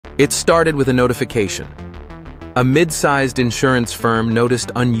It started with a notification. A mid-sized insurance firm noticed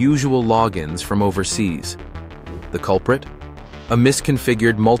unusual logins from overseas. The culprit? A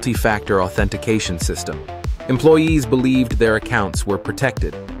misconfigured multi-factor authentication system. Employees believed their accounts were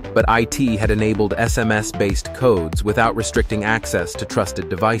protected, but IT had enabled SMS-based codes without restricting access to trusted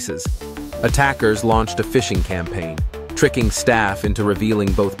devices. Attackers launched a phishing campaign, tricking staff into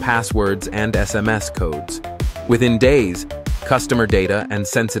revealing both passwords and SMS codes. Within days, customer data and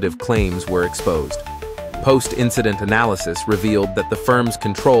sensitive claims were exposed. Post-incident analysis revealed that the firm's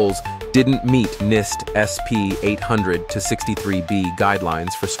controls didn't meet NIST SP 800-63B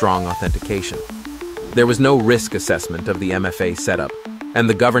guidelines for strong authentication. There was no risk assessment of the MFA setup, and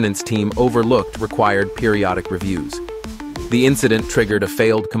the governance team overlooked required periodic reviews. The incident triggered a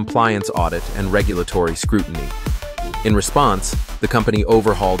failed compliance audit and regulatory scrutiny. In response, the company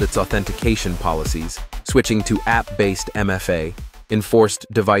overhauled its authentication policies, switching to app-based MFA, enforced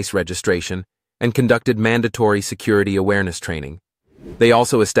device registration, and conducted mandatory security awareness training. They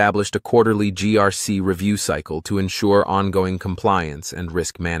also established a quarterly GRC review cycle to ensure ongoing compliance and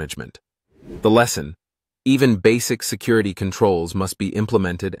risk management. The lesson: even basic security controls must be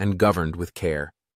implemented and governed with care.